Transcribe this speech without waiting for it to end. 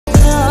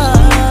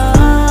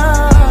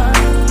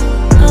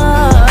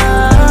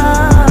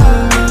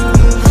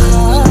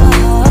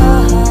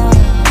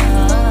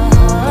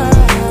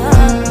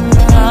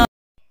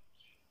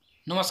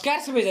नमस्कार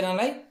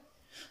सबैजनालाई।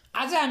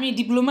 आज हामी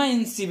डिप्लोमा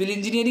इन सिभिल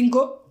इन्जिनियरिङ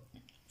को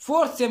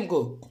 4th सेम को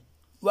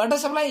वाटर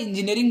सप्लाई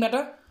इन्जिनियरिङबाट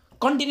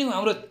कन्टिन्यू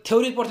हाम्रो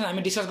थ्योरी पोर्सन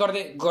हामी डिस्कस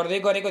गर्दै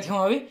गरेको थियौं।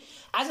 अब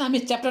आज हामी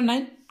च्याप्टर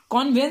 9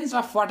 कन्भेयन्स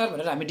अफ वाटर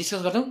भनेर हामी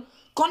डिस्कस गर्छौं।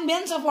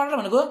 कन्भेयन्स अफ वाटर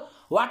भनेको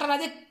वाटरलाई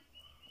चाहिँ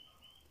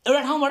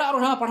एउटा ठाउँबाट अर्को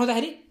ठाउँमा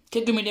पठाउँदाखेरि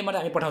केको मिडियमबाट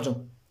हामी पठाउँछौं,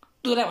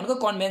 त्यसलाई भनेको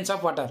कन्भेयन्स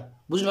अफ वाटर।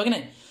 बुझ्नुभयो कि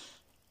नै?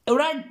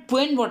 एउटा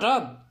पोइन्टबाट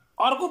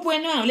अर्को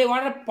पोइन्टमा हामीले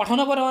वाटर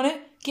पठाउन पर्यो भने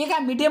केका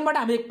मिडियमबाट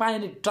हामीले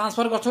पानी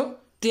ट्रान्सफर गर्छौं,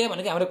 त्यो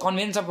भनेको हाम्रो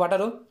कन्भेयन्स अफ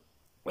वाटर हो।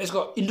 यसको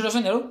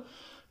इन्ट्रोडक्सन हेरौँ।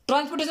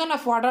 Transportation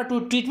of water to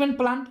treatment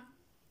plant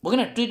हो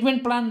किन,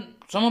 ट्रिटमेन्ट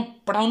प्लान्टसम्म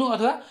पठाउनु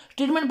अथवा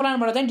ट्रिटमेन्ट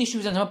प्लान्टबाट चाहिँ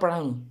डिस्ट्रिब्युसनसम्म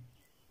पठाउनु,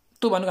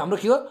 त्यो भनेको हाम्रो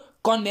के हो?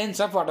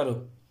 कन्भेयन्स अफ वाटर हो।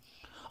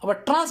 अब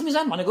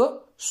ट्रान्समिसन भनेको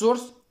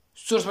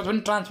सोर्सबाट पनि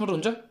ट्रान्सपोर्ट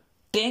हुन्छ,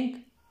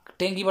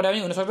 ट्याङ्कीबाट पनि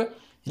हुनसक्छ,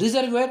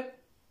 रिजर्भोयर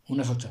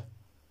हुनसक्छ।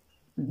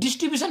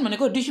 डिस्ट्रिब्युसन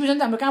भनेको डिस्ट्रिब्युसन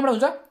चाहिँ हाम्रो कहाँबाट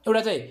हुन्छ?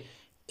 एउटा चाहिँ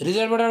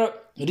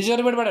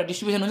रिजर्भोयरबाट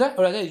डिस्ट्रिब्युसन हुन्छ,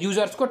 एउटा चाहिँ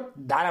युजर्सको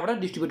धाराबाट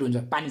डिस्ट्रिब्युट हुन्छ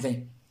पानी चाहिँ।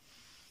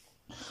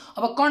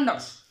 अब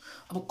कन्डक्ट्स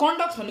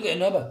भनेको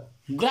हेर्नु, अब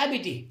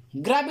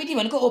ग्राभिटी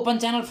भनेको open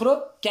channel flow,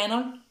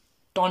 canal,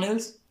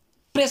 tunnels.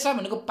 Pressure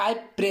भनेको पाइप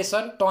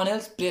प्रेसर,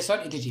 टनेल्स प्रेसर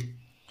इत्यादि।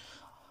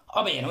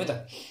 अब हेरौँ है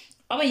त।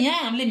 अब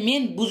यहाँ हामीले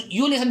मेन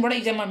यो लेसनबाट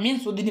एक्जाममा मेन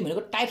सोधिदिने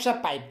भनेको types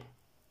of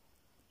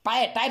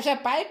types of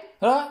pipe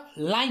र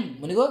लाइन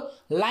भनेको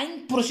लाइन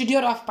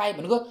प्रोसिड्युर अफ पाइप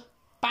भनेको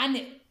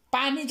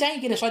पानी चाहिँ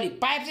के अरे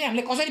पाइप चाहिँ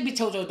हामीले कसरी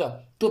बिछाउँछौँ त,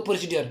 त्यो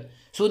प्रोसिड्युर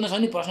सोध्न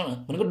सक्ने प्रश्न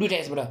भनेको दुईटा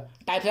यसबाट,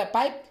 टाइप्स अफ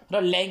पाइप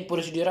र ल्याइङ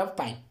प्रोसिड्युर अफ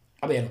पाइप।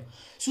 अब हेरौँ,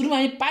 सुरुमा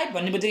हामी पाइप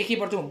भन्ने बित्तिकै के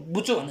पढ्छौँ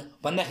बुझ्छौँ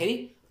भन्दाखेरि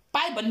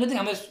पाइप भन्ने बित्तिकै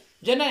हामीले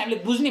जेनरली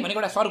हामीले बुझ्ने भनेको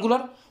एउटा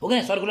सर्कुलर हो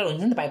कि सर्कुलर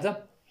हुन्छ नि त पाइप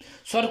त।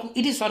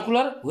 It is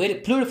circular where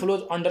fluid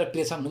flows under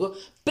pressure भनेको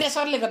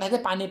प्रेसरले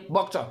गर्दाखेरि पानी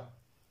बग्छ,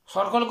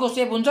 सर्कलको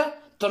सेप हुन्छ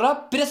तर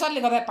प्रेसरले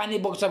गर्दा पानी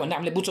बग्छ भन्ने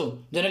हामीले बुझ्छौँ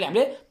जेनरली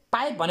हामीले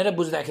पाइप भनेर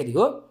बुझ्दाखेरि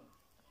हो।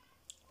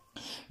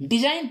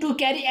 Design to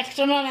carry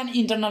external and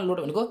internal load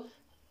भनेको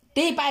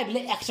त्यही पाइपले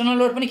एक्सटर्नल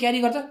लोड पनि क्यारी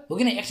गर्छ हो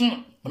किन। एक्सटर्नल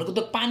भनेको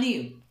त्यो पानी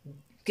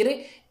के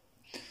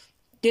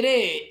अरे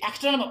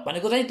एक्सटर्नल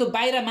भनेको चाहिँ त्यो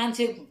बाहिर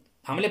मान्छे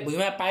हामीले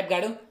भुइँमा पाइप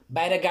गाड्यौँ,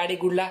 बाहिर गाडी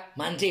गुड्ला,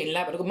 मान्छे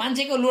हिँड्ला भनेको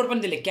मान्छेको लोड पनि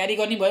त्यसले क्यारी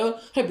गर्ने भयो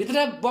र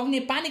भित्र बग्ने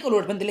पानीको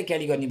लोड पनि त्यसले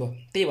क्यारी गर्ने भयो,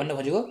 त्यही भन्न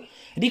खोजेको।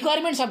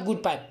 रिक्वायरमेन्ट्स अफ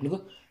गुड पाइप भनेको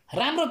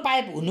राम्रो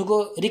पाइप हुनुको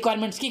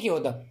रिक्वायरमेन्ट्स के हो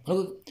त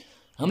भनेको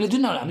हामीले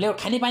जुन हामीले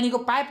खानेपानीको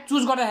पाइप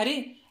चुज गर्दाखेरि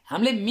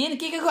हामीले मेन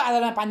के को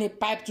आधारमा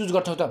पाइप चुज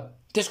गर्छौँ त,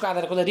 त्यसको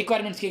आधारको त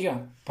रिक्वायरमेन्ट्स के हो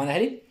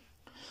भन्दाखेरि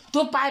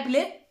त्यो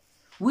पाइपले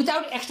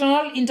without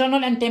external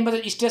internal and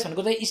temperature stress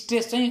भनेको चाहिँ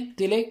स्ट्रेस चाहिँ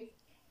त्यसले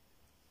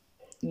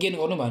गेन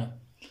गर्नु भएन।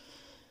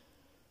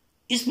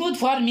 स्मुथ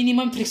फर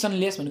मिनिमम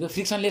फ्रिक्सनलेस भनेको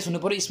फ्रिक्सनलेस हुनु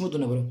पर्यो, स्मुथ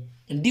हुनु पर्यो।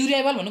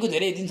 ड्युरेबल भनेको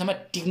धेरै दिनसम्म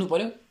टिक्नु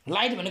पर्यो,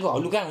 लाइट भनेको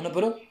हलुका हुनु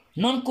पर्यो,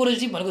 नन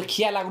कोरोजिभ भनेको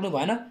खिया लाग्नु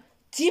भएन,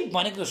 चिप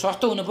भनेको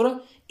सस्तो हुनु पर्यो,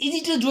 इजी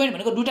टु जोइन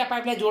भनेको दुईटा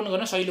पाइपलाई जोड्नु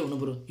गर्न सजिलो हुनु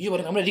पर्यो। यो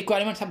भनेको हाम्रो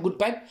रिक्वायरमेन्ट्स अफ गुड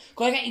पाइप।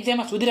 कहिले काहीँ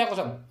इक्जाममा सोधिरहेको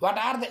छ what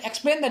are the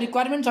explain the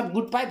requirements of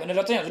good pipe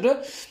भनेर चाहिँ हजुरले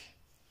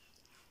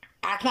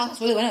 8 मार्क्स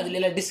सोध्यो भने हजुरले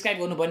यसलाई डिस्क्राइब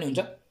गर्नुपर्ने हुन्छ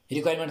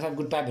रिक्वायरमेन्ट्स अफ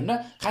गुड पाइप भनेर।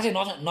 खासै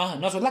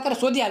नसोध्ला तर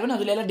सोधिहाल्यो भने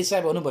हजुरले यसलाई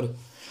डिस्क्राइब गर्नु पर्यो।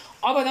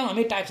 अब जाउँ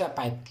हामी टाइप्स अफ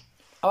पाइप।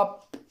 अब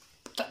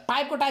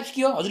पाइपको टाइप्स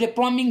के हो? हजुरले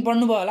प्लम्बिङ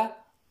पढ्नुभयो होला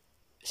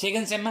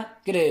सेकेन्ड सेममा,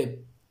 के अरे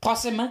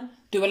फर्स्ट सेममा,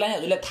 त्यो बेला नै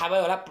हजुरलाई थाहा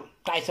भयो होला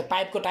टाइप्स अफ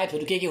पाइपको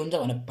टाइप्सहरू के हुन्छ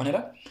भनेर।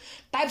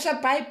 Types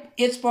of pipe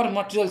as per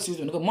materials use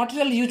भनेको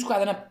मटेरियल युजको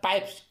आधारमा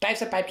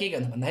टाइप्स अफ पाइप के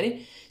हुन्छ भन्दाखेरि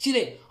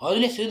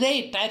हजुरले सिधै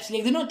टाइप्स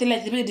लेखिदिनु, त्यसलाई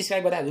चाहिँ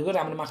डिस्क्राइब गर्दा हजुरको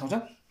राम्रो मार्क्स आउँछ।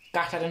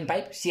 Caste iron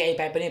pipe, CI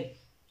pipe पनि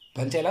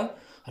भन्छ यसलाई,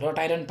 रट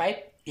iron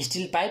pipe,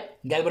 still pipe,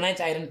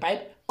 ग्याल्भनाइज iron pipe,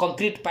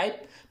 concrete pipe,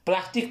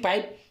 plastic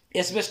pipe,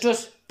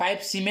 asbestos pipe,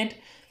 cement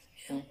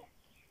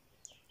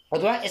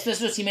अथवा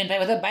एस्बेस्टोस सिमेन्ट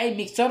पाइप अथवा by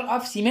mixture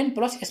of cement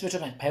plus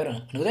asbestos pipe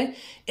भनेको चाहिँ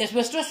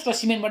एस्बेस्टोस र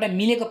सिमेन्टबाट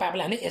मिलेको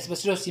पाइपलाई हामीले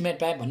एस्बेस्टोस सिमेन्ट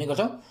पाइप भन्ने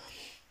गर्छौँ।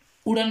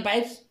 Wooden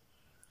pipes,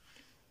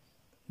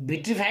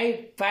 भिट्रिफाइड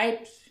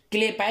pipes,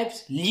 clay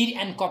pipes, lead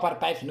and copper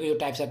pipes भनेको यो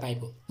टाइप्स अफ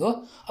पाइप हो।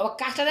 अब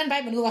कास्ट आइरन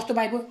पाइप भनेको कस्तो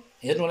पाइप हो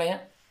हेर्नु होला। यहाँ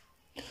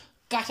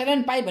कास्ट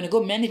आइरन पाइप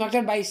भनेको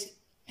manufacture by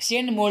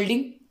send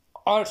moulding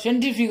or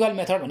centrifugal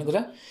method भनेको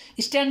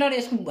छ। स्ट्यान्डर्ड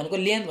यसको भनेको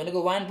लेन्थ भनेको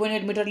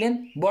 1.8 metre length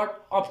but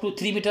up to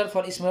 3 metre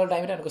for small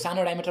diameter भनेको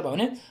सानो डायमिटर भयो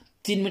भने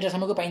 3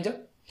 मिटरसम्मको पाइन्छ।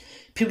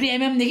 50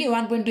 mm देखि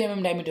 1.2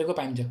 mm डायमिटरको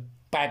पाइन्छ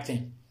पाइप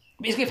चाहिँ।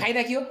 यसको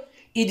फाइदा के हो?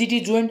 इजी टु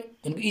जोइन्ट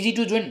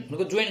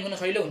भनेको जोइन्ट गर्न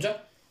सजिलो हुन्छ।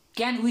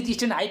 Can with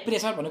stand high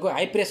pressure भनेको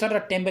हाई प्रेसर र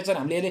टेम्परेचर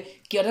हामीले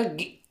के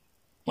गर्छ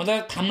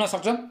मतलब थाम्न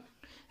सक्छ।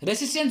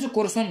 रेसिस्टेन्स टु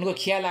कोरोसन भनेको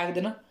खिया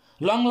लाग्दैन।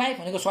 लङ लाइफ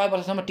भनेको 100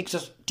 वर्षसम्म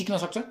टिक्न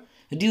सक्छ।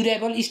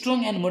 Durable,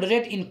 strong and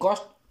moderate in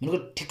cost भनेको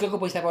ठिक्कको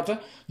पैसा पर्छ।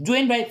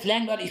 Joint by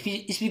फ्ल्याङ्क or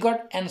speaker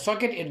and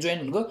socket at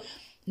joint भनेको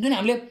जुन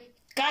हामीले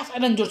कास्ट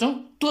आइरन जोड्छौँ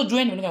त्यो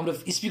जोइन्ट भनेको हाम्रो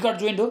स्पिकर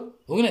जोइन्ट हो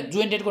किन।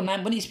 जोइन्टेडको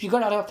नाम पनि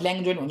स्पिकर अथवा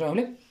फ्ल्याङ्क जोइन्ट भन्छौँ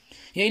हामीले।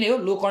 यही नै हो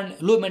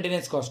लो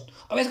मेन्टेनेन्स कस्ट।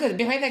 अब यसको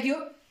बेफाइदा के हो?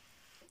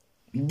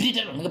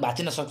 ब्रिटल भनेको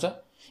भाँचिन सक्छ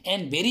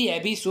and very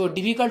heavy so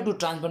difficult to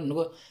transfer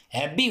भनेको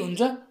हेभी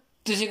हुन्छ,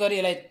 त्यसै गरी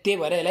यसलाई त्यही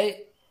भएर यसलाई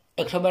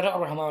एक ठाउँबाट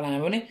अर्को ठाउँमा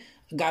लान पनि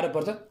गाह्रो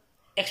पर्छ।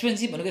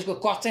 एक्सपेन्सिभ भनेको यसको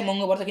कस्ट चाहिँ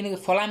महँगो पर्छ किनकि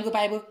फलामको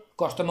पाइप हो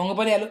कस्ट त महँगो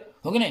परिहाल्यो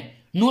हो कि नै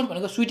नोट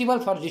भनेको सुइटेबल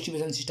फर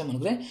डिस्ट्रिब्युसन सिस्टम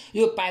भनेको चाहिँ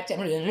यो पाइप चाहिँ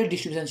हाम्रो जेनरली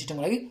डिस्ट्रिब्युसन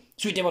सिस्टमको लागि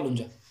सुइटेबल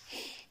हुन्छ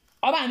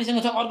अब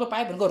हामीसँग छ अर्को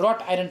पाइप भनेको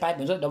रट आइरन पाइप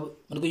भन्छ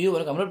भनेको यो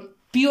भनेको हाम्रो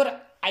प्योर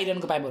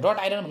आइरनको पाइप हो रट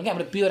आइरन भनेको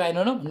हाम्रो प्योर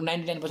आइरन हो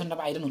 99% अफ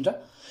आइरन हुन्छ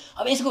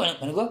अब यसको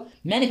भनेको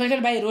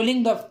manufactured by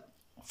rolling the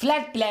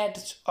flat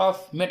plates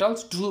of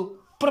metals to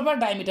proper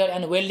diameter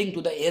and welding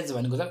to the edge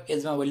भनेको छ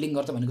एजमा वेल्डिङ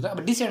गर्छ भनेको छ अब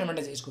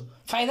डिसएडभान्टेज यसको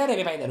फाइदा र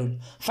बेफाइदाहरु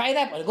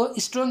फाइदा भनेको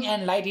strong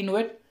and light in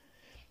weight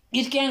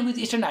it can with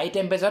stand high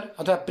temperature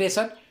अथवा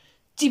pressure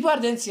cheaper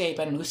then CI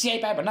pipe भनेको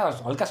सीआई पाइप भन्दा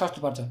हल्का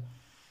सस्तो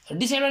पर्छ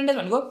डिसएडभान्टेज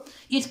भनेको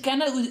it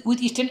can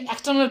with stand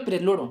external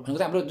press load भनेको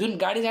चाहिँ हाम्रो जुन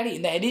गाडी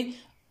हिँड्दाखेरि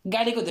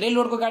गाडीको धेरै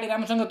लोडको गाडी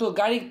राम्रोसँग त्यो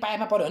गाडी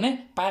पाइपमा पर्यो भने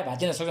पाइप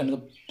भाँचिन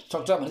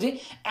सक्छ भने चाहिँ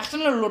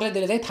एक्सटर्नल लोड चाहिँ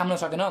धेरै चाहिँ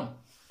थाम्न सकेन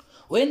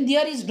when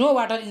there is no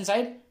water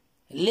inside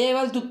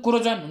level to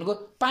corrosion भनेको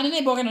पानी नै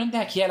बगेन भने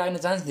त्यहाँ खिया लाग्ने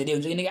चान्स धेरै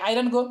हुन्छ किनकि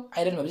आइरन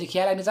भएपछि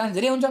खिया लाग्ने चान्स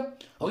धेरै हुन्छ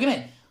हो कि नै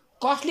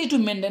कस्टली टु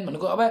मेन्टेन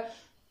भनेको अब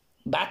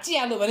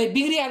भाँचिहाल्यो भने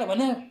बिग्रिहाल्यो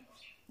भने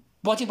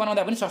पछि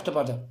बनाउँदा पनि सस्तो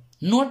पर्छ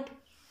note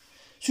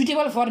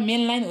suitable for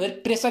men line where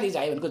pressure is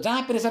high भनेको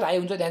जहाँ प्रेसर हाई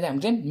हुन्छ त्यहाँ चाहिँ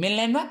हाम्रो चाहिँ मेन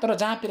लाइनमा तर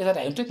जहाँ प्रेसर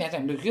हाई हुन्छ त्यहाँ चाहिँ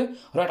हाम्रो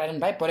के रड आइरन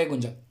पाइप परेको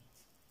हुन्छ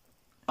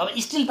अब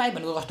स्टिल पाइप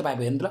भनेको कस्तो पाइप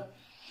हो हेर्नु त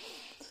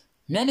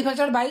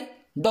म्यानुफ्याक्चर्ड बाई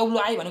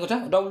डब्लुआई भनेको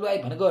छ डब्लुआई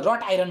भनेको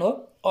रड आइरन हो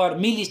और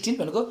मिल स्टिल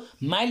भनेको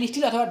माइल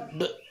स्टिल अथवा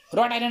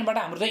रड आइरनबाट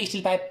हाम्रो चाहिँ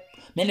स्टिल पाइप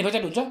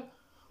म्यानुफ्याक्चर्ड हुन्छ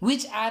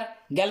which are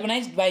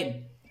ग्याल्भनाइज्ड by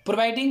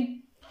providing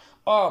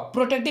a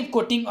protective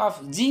quoting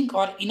of zinc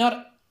or inner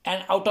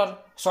and outer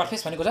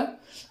surface भनेको छ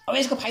अब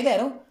यसको फाइदा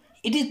हेरौँ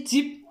it is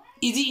cheap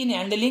easy in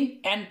handling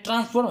and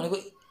transport भनेको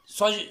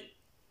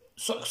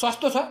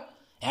सस्तो छ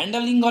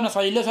ह्यान्डलिङ गर्न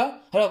सजिलो छ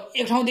र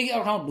एक ठाउँदेखि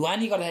अर्को ठाउँ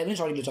ढुवानी गर्दाखेरि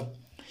पनि सजिलो छ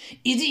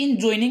इजी इन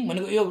जोइनिङ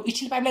भनेको यो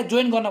स्टिल पाइपलाई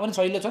जोइन गर्न पनि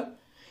सजिलो छ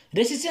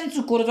resistance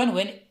to corrosion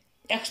when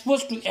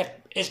expose to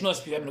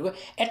atmosphere भनेको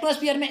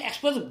एटमोस्फियरमा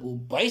एक्सपोज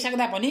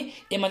भइसक्दा पनि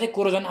यसमा चाहिँ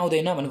कोरोजन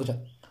आउँदैन भनेको छ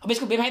अब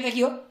यसको बेफाइदा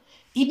के हो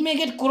it may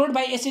get corrode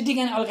by acidic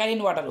and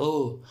alkaline water हो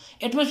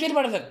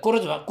एटमोस्फियरबाट त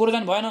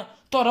कोरोजन भएन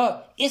तर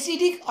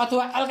एसिडिक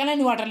अथवा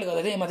अल्कालाइन वाटरले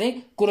गर्दा चाहिँ यसमा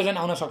चाहिँ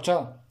कोरोजन आउन सक्छ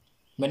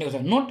भनेको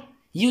छ note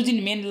use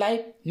in main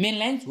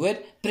lines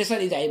where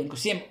pressure is high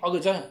भनेको सेम अघि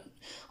छ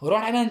रड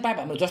आइरन पाइप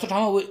हाम्रो जस्तो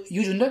ठाउँमा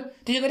युज हुन्छ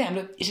त्यसै गरी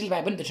हाम्रो स्टिल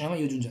पाइप पनि त्यस्तो ठाउँमा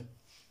युज हुन्छ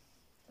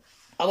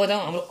अब त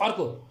हाम्रो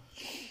अर्को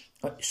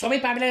सबै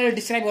पाइपलाई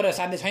डिस्क्राइब गरेर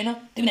साध्य छैन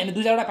त्यही हामी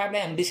 2-4वटा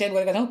पाइपलाई हामी डिस्क्राइब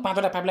गरेका छौँ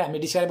 5वटा पाइपलाई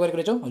हामीले डिस्क्राइब गरेको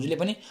रहेछौँ हजुरले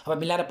पनि अब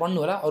मिलाएर पढ्नु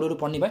होला अरू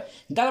पढ्ने भए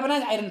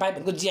गाल्भनाइज्ड आइरन पाइप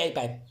भनेको जीआई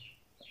पाइप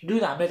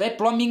जुन हामीले चाहिँ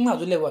प्लम्बिङमा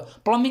हजुरले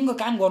प्लम्बिङको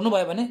काम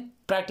गर्नुभयो भने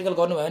प्र्याक्टिकल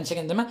गर्नुभयो भने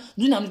सेकेन्ड सेममा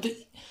जुन हामीले त्यो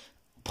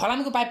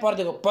फलामको पाइप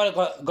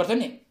गर्थ्यौँ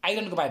नि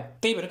आइरनको पाइप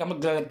त्यही भनेको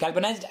हाम्रो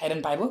गाल्भनाइज्ड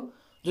आइरन पाइप हो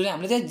जुन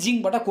हामीले चाहिँ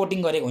जिङ्कबाट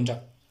कोटिङ गरेको हुन्छ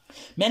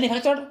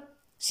म्यानुफ्याक्चर्ड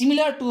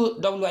सिमिलर टु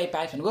डब्लुआई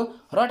पाइप भनेको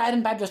रड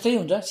आइरन पाइप जस्तै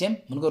हुन्छ सेम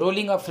भनेको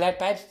rolling of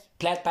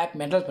flat pipe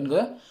metals भनेको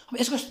अब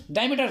यसको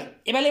डायमिटर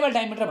एभाइलेबल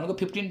डायमिटर भनेको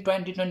 15,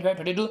 20, 25,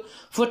 32,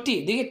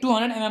 40 देखि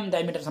 200 mm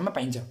डायमिटरसम्म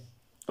पाइन्छ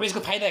अब यसको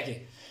फाइदा के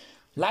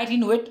light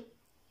in weight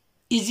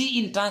easy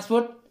in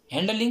transport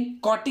handling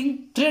cutting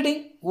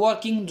threading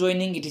working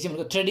joining इटिसी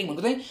भनेको थ्रेडिङ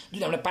भनेको चाहिँ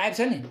जुन हाम्रो पाइप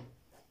छ नि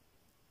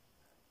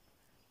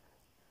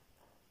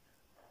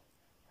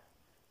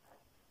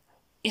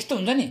यस्तो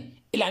हुन्छ नि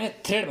यसलाई हामी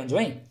थ्रेड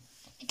भन्छौँ है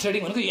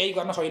थ्रेडिङ भनेको यही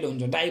गर्न सजिलो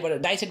हुन्छ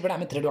डाई सेटबाट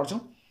हामी थ्रेड गर्छौँ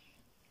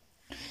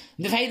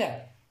बेफाइदा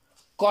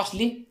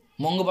कस्टली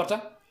महँगो पर्छ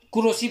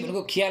क्रोसिभ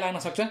भनेको खिया लाग्न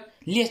सक्छ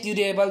लेस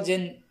ड्युरेबल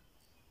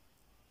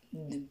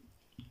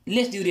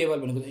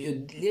भनेको यो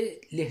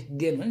लेस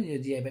ड्युरेबल भने यो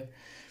जीआई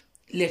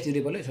पाइप लेस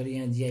ड्युरेबल है सरी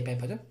यहाँ जीआई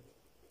पाइप छ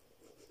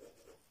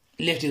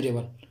लेस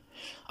ड्युरेबल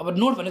अब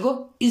नोट भनेको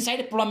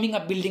इनसाइड प्लम्बिङ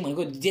अफ बिल्डिङ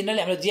भनेको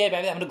जेनरली हाम्रो जीआई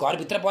पाइप हाम्रो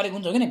घरभित्र परेको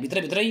हुन्छ कि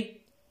भित्रभित्रै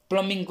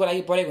प्लम्बिङको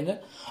लागि परेको हुन्छ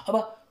अब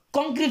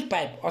कङ्क्रिट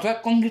पाइप अथवा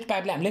कङ्क्रिट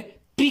पाइपलाई हामीले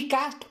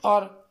प्रिकास्ट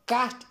अर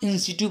कास्ट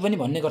इन्सिट्यु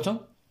पनि भन्ने गर्छौँ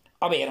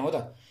अब हेरौँ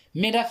त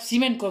made of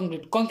cement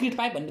concrete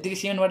pipe भन्ने बित्तिकै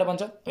सिमेन्टबाट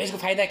बन्छ यसको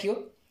फाइदा के हो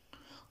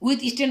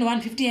with stand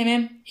 150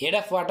 mm head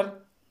of water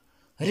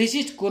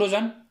resist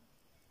corrosion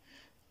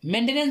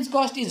maintenance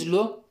cost is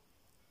low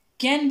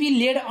can be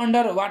led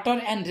under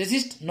water and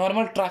resist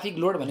normal traffic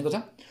load भनेको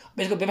छ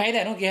यसको बेफाइदा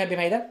हेरौँ के छ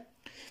बेफाइदा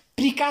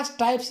precast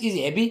types is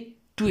heavy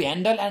to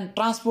handle and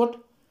transport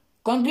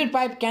concrete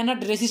pipe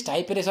cannot resist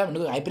high pressure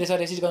भनेको high pressure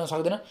resist गर्न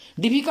सक्दैन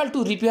डिफिकल्ट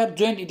टु रिपेयर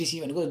जोइन्ट इटिसी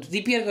भनेको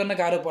रिपेयर गर्न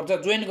गाह्रो पर्छ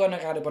जोइन्ट गर्न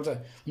गाह्रो पर्छ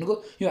भनेको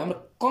यो हाम्रो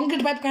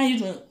कङ्क्रिट पाइप कहाँ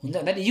युज हुन्छ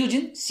भन्दाखेरि युज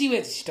इन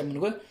सिवेज सिस्टम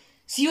भनेको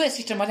सिवेज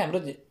सिस्टममा चाहिँ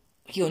हाम्रो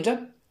के हुन्छ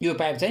यो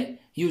पाइप चाहिँ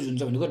युज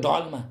हुन्छ भनेको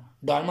ढलमा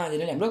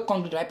हाम्रो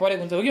कङ्क्रिट पाइप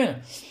परेको हुन्छ हो कि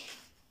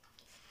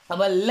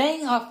अब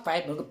लेङ अफ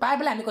पाइप भनेको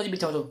पाइपलाई हामी कति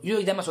बिछाउँछौँ यो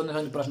इक्जाममा सोध्न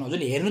सक्ने प्रश्न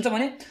हजुरले हेर्नुहुन्छ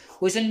भने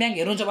क्वेसन ब्याङ्क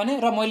हेर्नुहुन्छ भने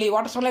र मैले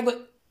वाटर सप्लाईको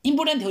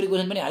इम्पोर्टेन्ट थ्योरी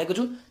क्वेसन पनि हालेको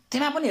छु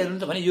त्यसमा पनि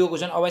हेर्नुहुन्छ भने यो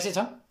क्वेसन अवश्य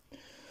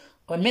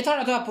छ मेथड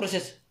अथवा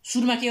प्रोसेस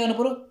सुरुमा के गर्नु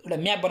पऱ्यो एउटा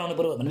म्याप बनाउनु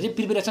पऱ्यो भने चाहिँ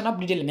प्रिपेरेसन अफ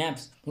डिटेल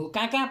म्याप्स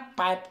कहाँ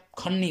पाइप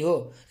खन्ने हो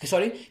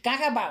सरी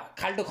कहाँ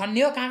खाल्टो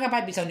खन्ने हो कहाँ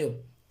पाइप बिछाउने हो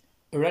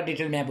एउटा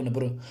डिटेल म्याप हुनु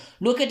पऱ्यो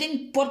locating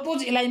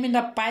purpose alignment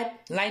of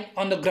pipe line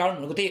on the ground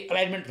भनेको त्यही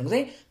एलाइनमेन्ट भनेको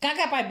चाहिँ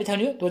कहाँ पाइप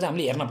बिछाउने हो त्यो चाहिँ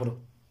हामीले हेर्न पऱ्यो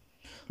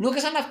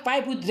location of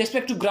pipe with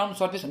respect to ground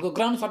surface भनेको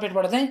ग्राउन्ड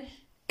सर्फेसबाट चाहिँ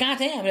कहाँ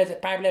चाहिँ हामीले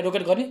पाइपलाई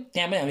रोकेट गर्ने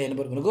त्यहाँ पनि हामीले हेर्नु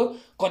पर्यो भनेको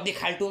कति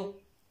खाल्टो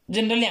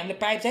जेनरली हामीले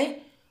पाइप चाहिँ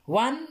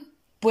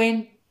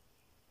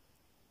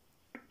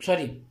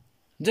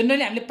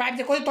जेनरली हामीले पाइप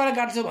चाहिँ कति तल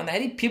गाड्छौँ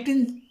भन्दाखेरि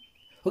 15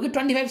 हो कि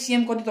 25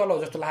 cm कति तल हो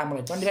जस्तो लाग्यो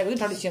मलाई 25 हो कि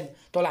 30 cm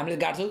तल हामीले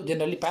गाड्छौँ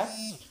जेनरली पाइप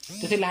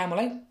त्यसै लाग्यो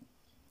मलाई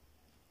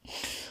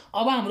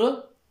अब हाम्रो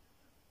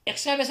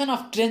एक्सकाभेसन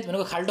अफ ट्रेन्च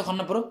भनेको खाल्टो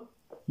खन्न पर्यो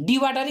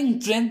डिवाटरिङ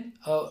ट्रेन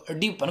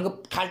भनेको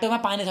खाल्टोमा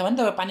पानी छ भने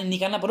तपाईँ पानी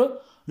निकाल्न पर्यो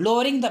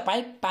लोवरिङ द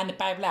पाइप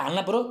पाइपलाई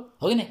हाल्न पर्यो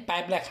हो कि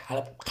पाइपलाई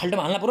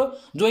खाल्टोमा हाल्न पर्यो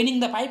जोइनिङ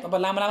द पाइप अब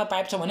लामो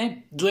पाइप छ भने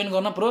जोइन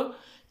गर्न पर्यो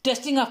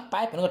टेस्टिङ अफ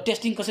पाइप भनेको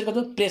टेस्टिङ कसरी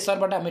गर्छौँ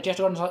प्रेसरबाट हामीले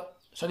टेस्ट गर्न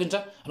सकिन्छ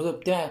भनेको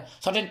त्यहाँ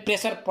सर्टेन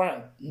प्रेसर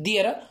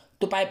दिएर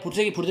त्यो पाइप फुट्छ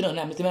कि फुट्दैन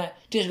भने हामीले त्यहाँ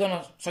टेस्ट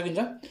गर्न सकिन्छ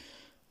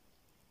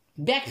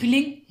ब्याक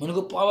फिलिङ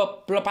भनेको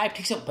अब पाइप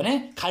ठिक छ भने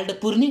खाल्टो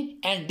पुर्ने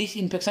and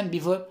disinfection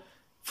before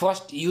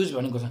first use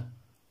भनेको छ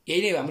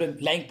यही नै हो हाम्रो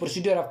लाइङ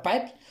प्रोसिड्युर अफ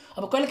पाइप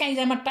अब कहिलेकाहीँ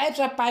इक्जाममा टाइप्स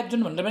अफ पाइप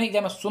जुन भनेर पनि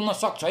इक्जाममा सोध्न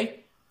सक्छ है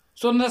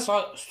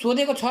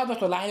सोधेको छ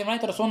जस्तो लाग्यो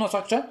मलाई तर सोध्न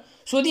सक्छ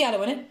सोधिहाल्यो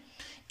भने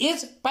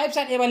as pipes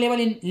are available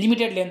in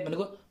limited length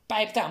भनेको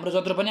पाइप त हाम्रो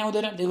जत्रो पनि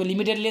आउँदैन त्यसको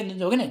लिमिटेड लेन्थ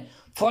हुन्छ हो कि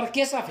for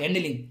case of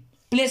handling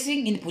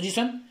placing in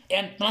position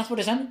and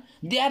transportation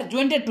they are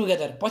jointed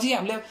together पछि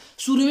हामीले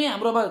सुरुमै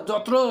हाम्रो अब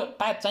जत्रो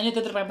पाइप चाहिने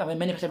त्यत्रो पाइप त हामीले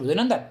म्यानुफ्याक्चर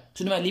हुँदैन नि त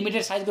सुरुमा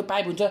लिमिटेड साइजको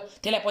पाइप हुन्छ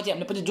त्यसलाई पछि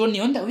हामीले पछि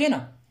जोड्ने हो नि त हो कि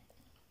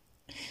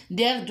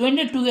they are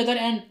jointed together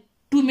and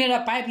to made a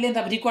pipe length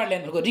of required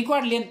length भनेको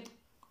रिक्वायर्ड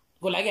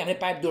लेन्थको लागि हामीले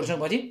पाइप जोड्छौँ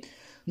पछि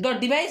the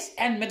device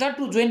and method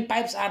to join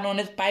pipes are known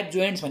as pipe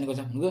joints भनेको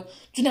छ भनेको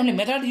जुन हामीले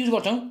मेथड युज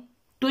गर्छौँ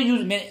त्यो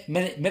युज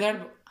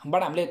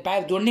मेथडबाट हामीले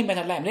पाइप जोड्ने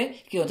मेथडलाई हामीले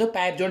के भन्छौँ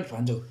पाइप जोइन्ट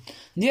भन्छौँ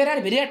there are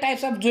various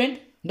types of joint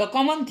the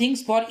common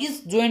things for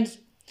each joint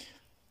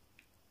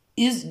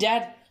is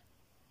that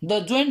the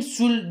joint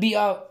should be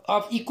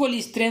of equal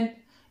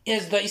strength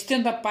as the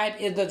strength of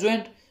pipe as the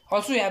joint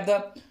also have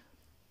the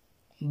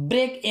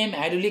brake am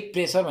hydraulic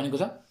pressure भनेको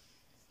छ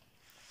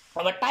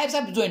अब types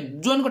of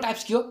जोइन्टको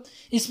types के हो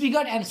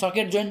स्पिगट and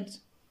circuit joints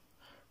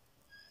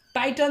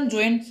Titan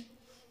joints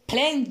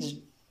फ्ल्याङ्ज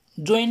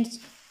joints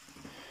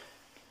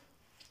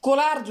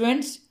collar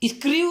joints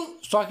screw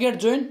circuit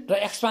joint र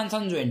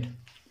expansion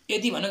joint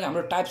यति भनेको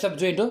हाम्रो types of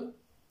joint हो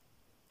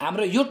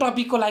हाम्रो यो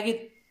टपिकको लागि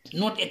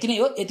नोट यति नै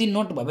हो यति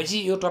नोट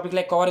भएपछि यो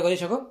टपिकलाई कभर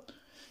गरिसक्यो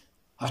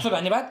हस्त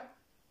धन्यवाद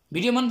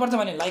भिडियो मनपर्छ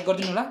भने लाइक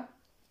गरिदिनु होला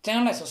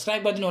च्यानललाई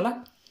सब्सक्राइब गरिदिनु होला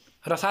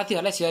र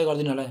साथीहरूलाई सेयर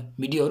गरिदिनु होला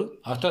भिडियोहरू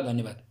हस्त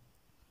धन्यवाद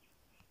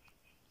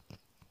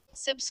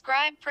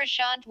Subscribe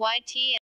Prashant YT